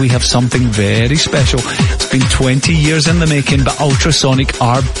We have something very special. It's been 20 years in the making, but Ultrasonic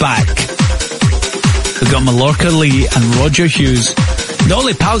are back. We've got Mallorca Lee and Roger Hughes. Not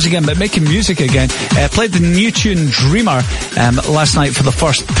only pals again, but making music again. Played the new tune Dreamer last night for the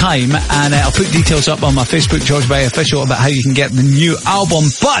first time, and I'll put details up on my Facebook, George Bay Official, about how you can get the new album.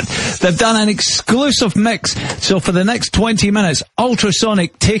 But they've done an exclusive mix, so for the next 20 minutes,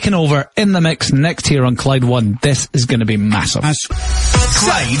 Ultrasonic taking over in the mix next here on Clyde 1. This is going to be massive.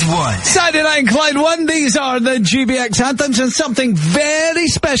 Clyde 1. Saturday night, Clyde 1. These are the GBX anthems, and something very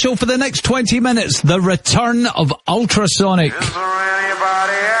special for the next 20 minutes. The return of Ultrasonic. Is there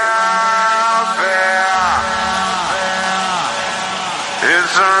anybody out there? Is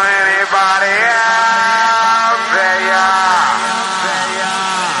there anybody out there?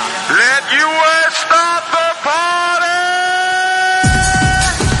 Let you start the party.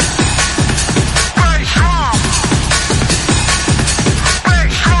 Bass drum.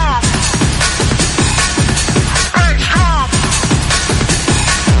 Bass drum. Bass drum.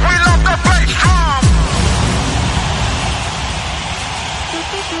 We love the bass drum.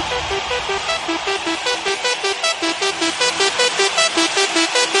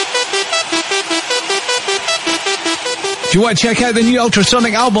 If you want to check out the new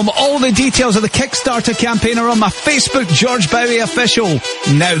Ultrasonic album, all the details of the Kickstarter campaign are on my Facebook, George Bowie Official.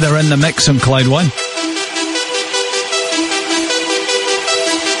 Now they're in the mix on Clyde 1.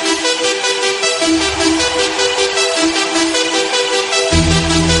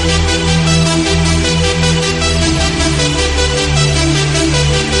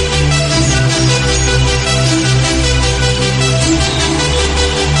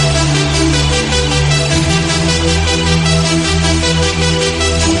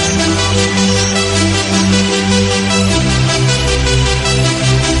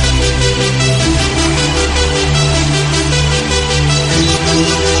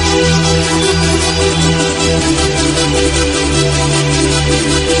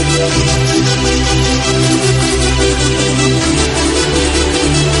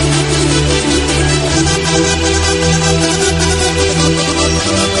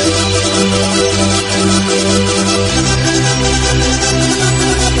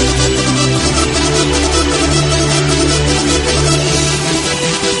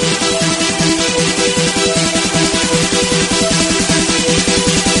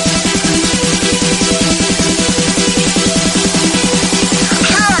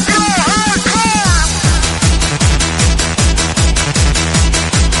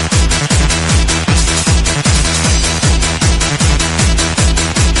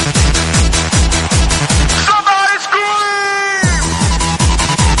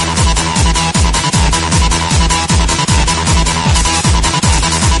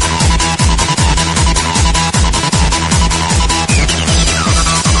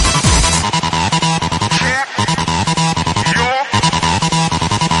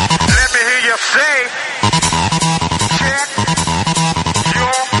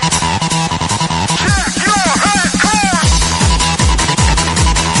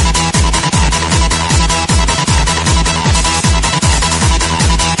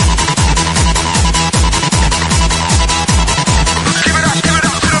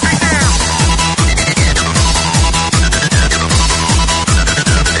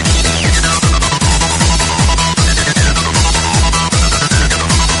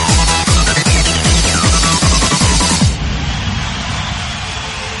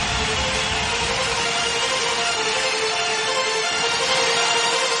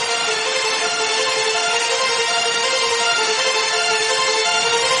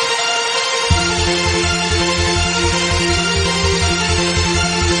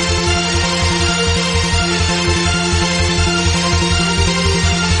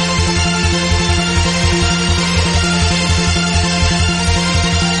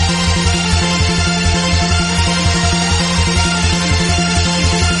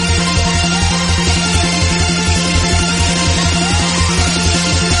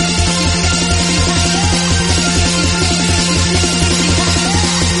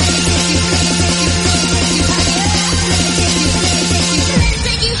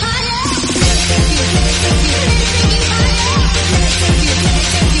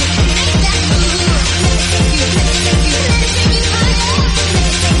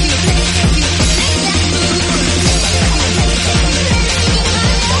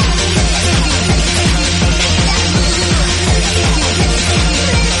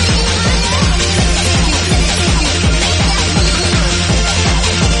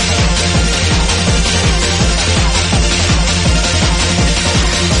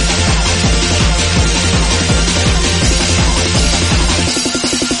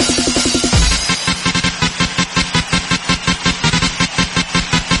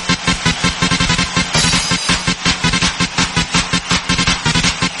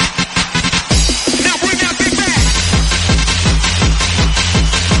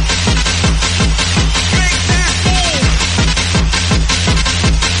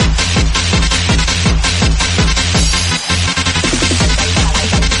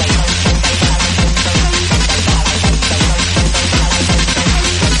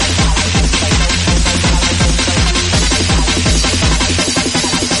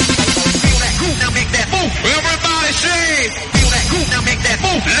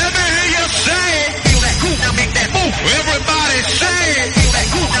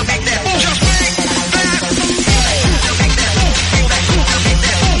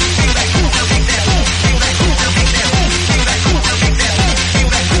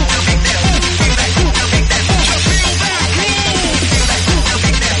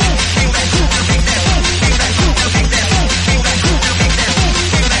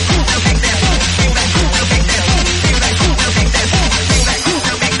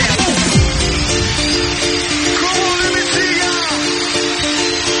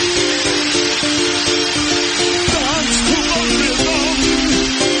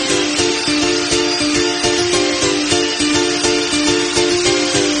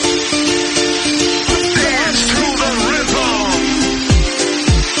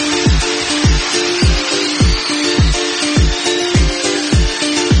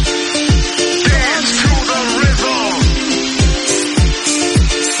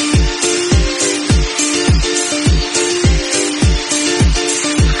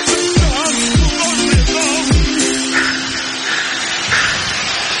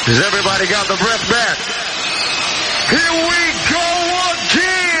 Has everybody got the breath back? Here we go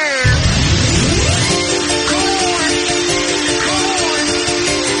again.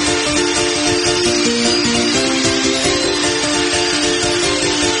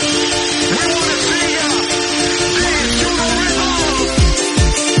 We want to see ya dance to the rhythm.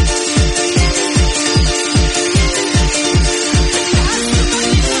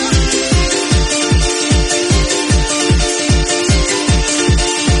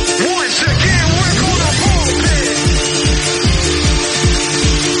 Once again, we're gonna pump it.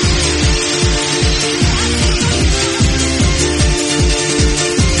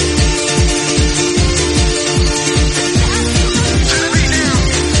 To the beat now.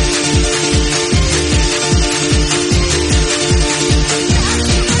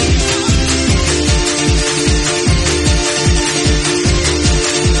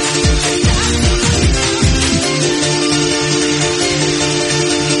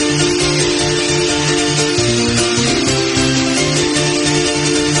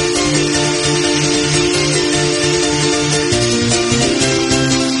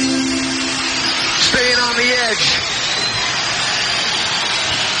 Staying on the edge.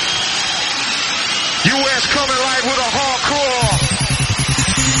 US coming live with a hardcore.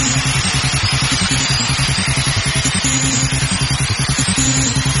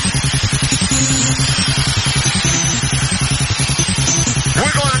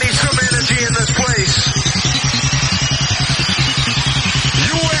 We're gonna need some energy in this place.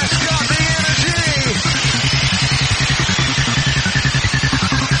 US got the energy.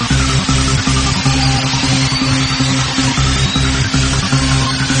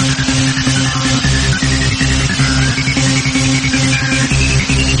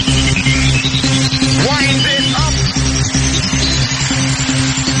 Wind it up.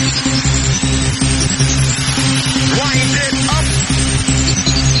 Wind it up.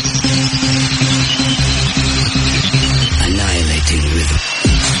 Annihilating rhythm.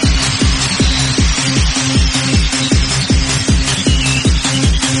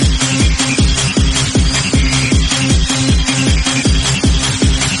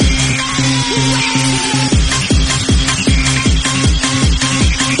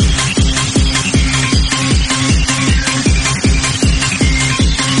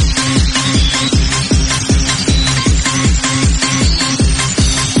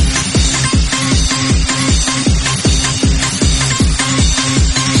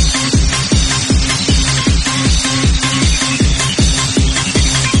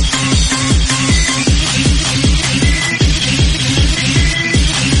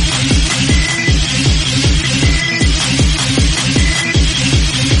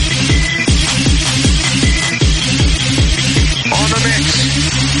 On the mix,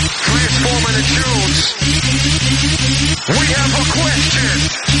 transforming the tunes. We have a question.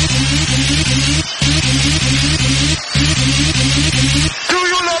 Do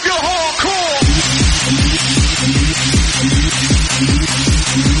you love your hardcore?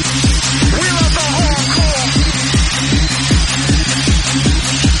 We love the hardcore.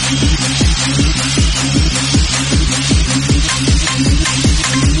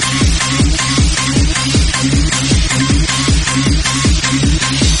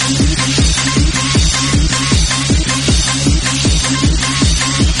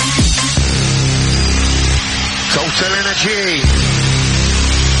 Total energy.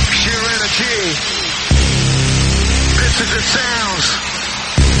 Sheer energy. This is the sounds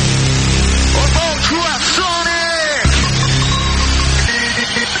of Ultrasonic.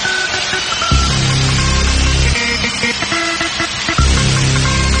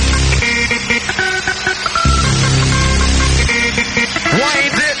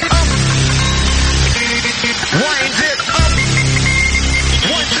 Wind it up. Wind it up.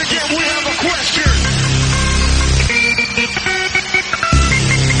 Once again, we have a question.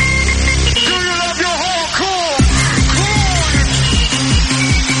 Do you love your hardcore?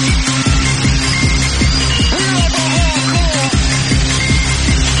 We love the hardcore.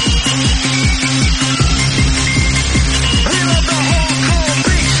 We love the hardcore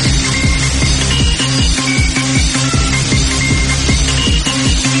beat.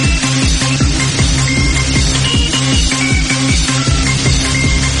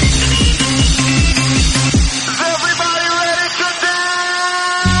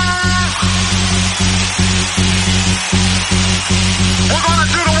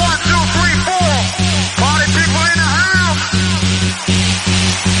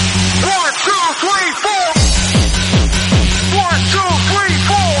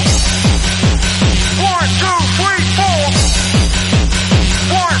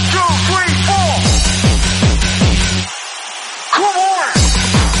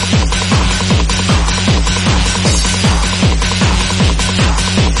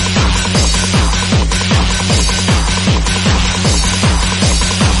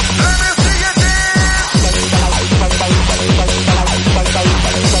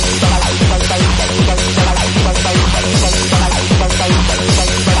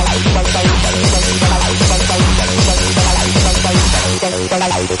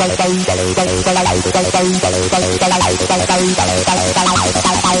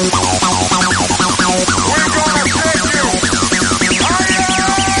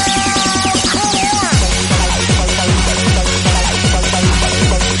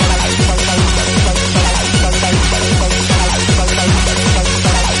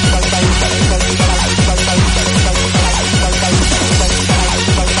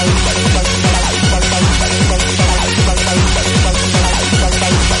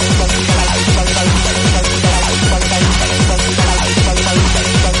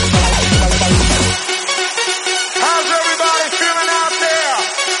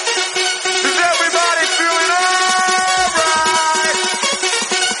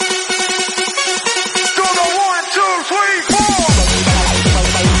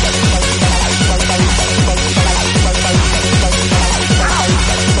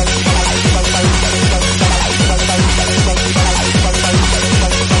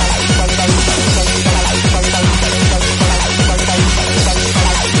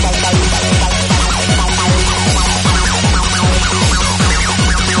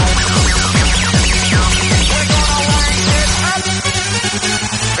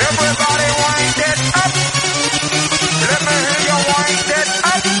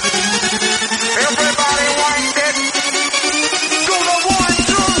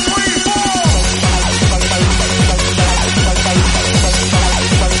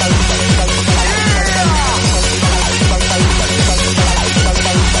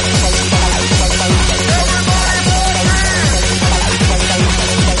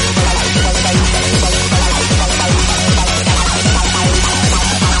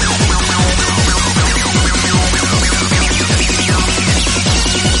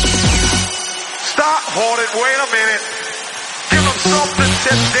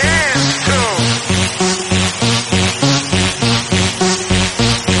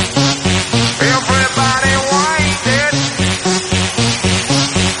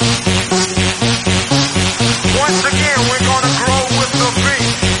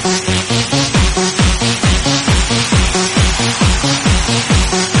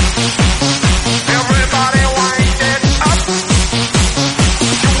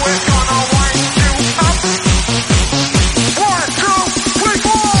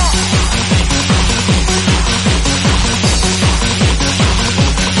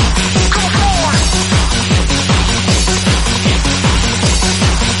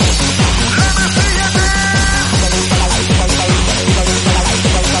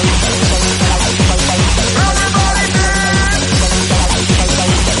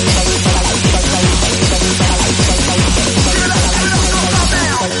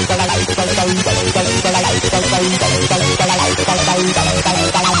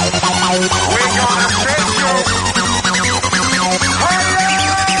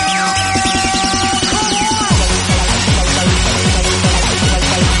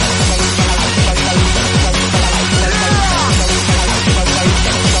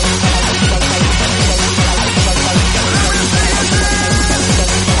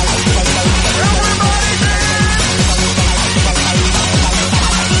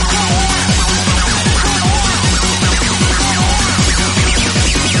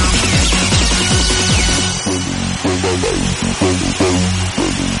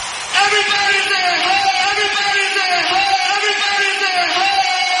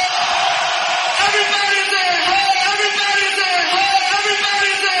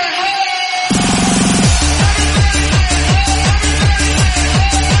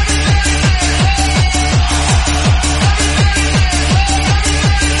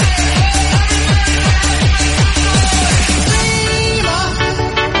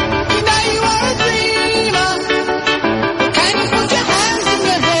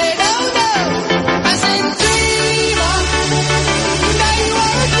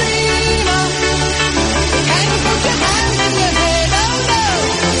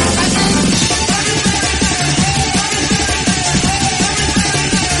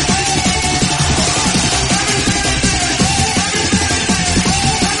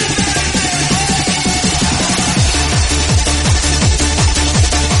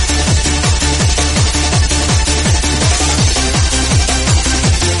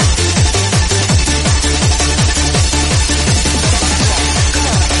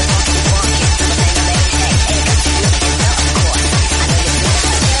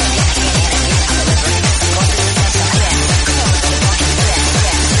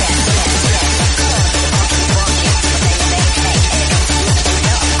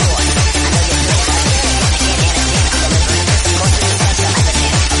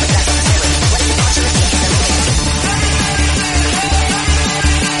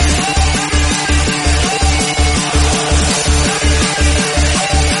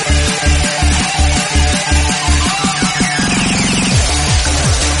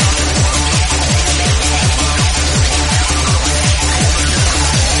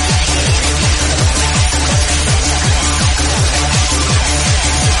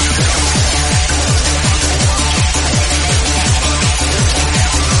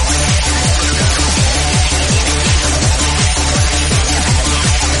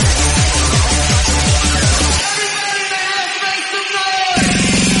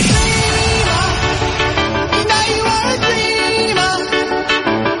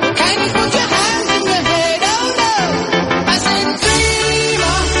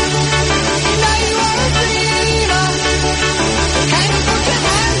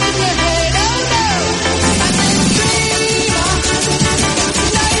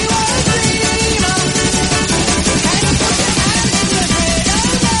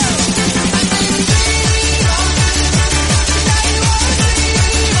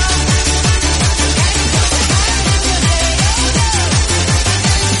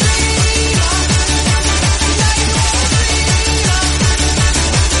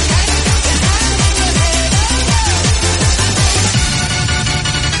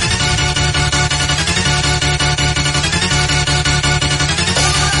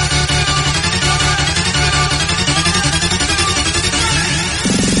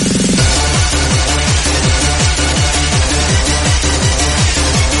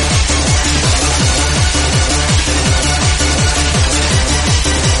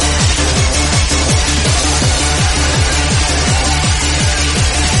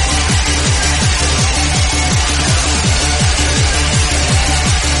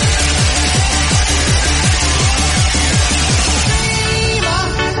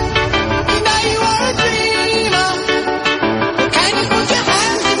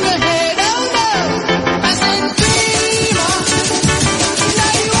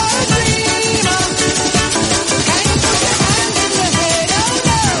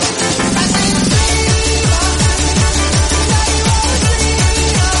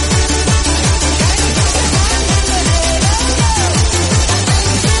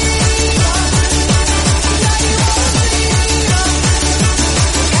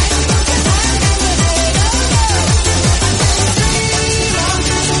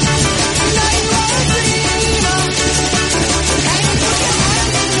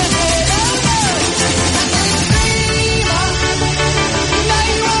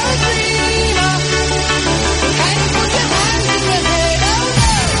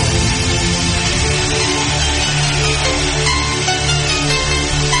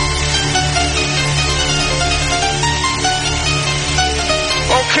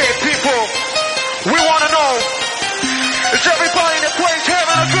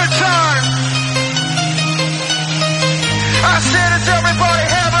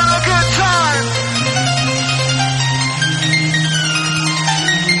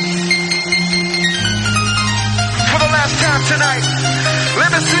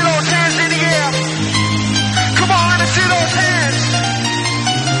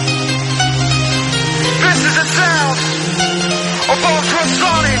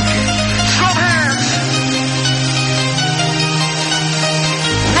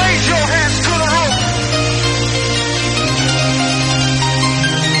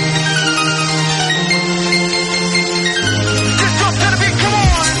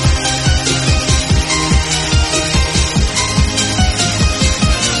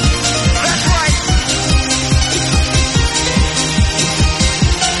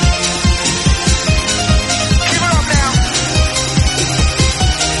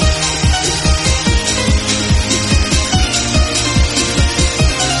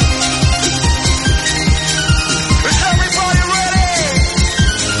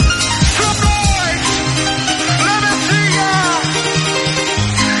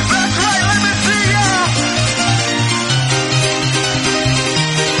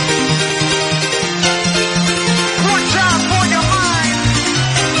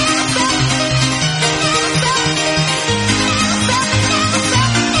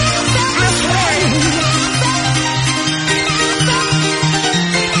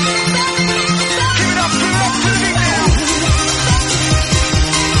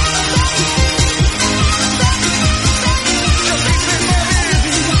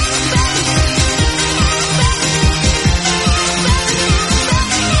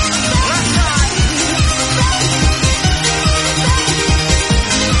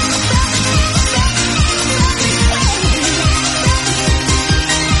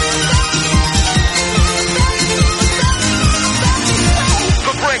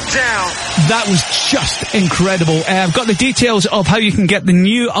 That was just incredible. I've got the details of how you can get the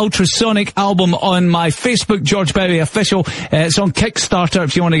new Ultrasonic album on my Facebook, George Bowie Official. It's on Kickstarter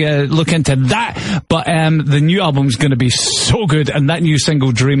if you want to look into that. But the new album's going to be so good, and that new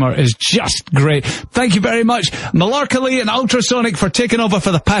single, Dreamer, is just great. Thank you very much, Mallorca Lee and Ultrasonic, for taking over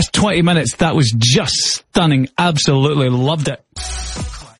for the past 20 minutes. That was just stunning. Absolutely loved it.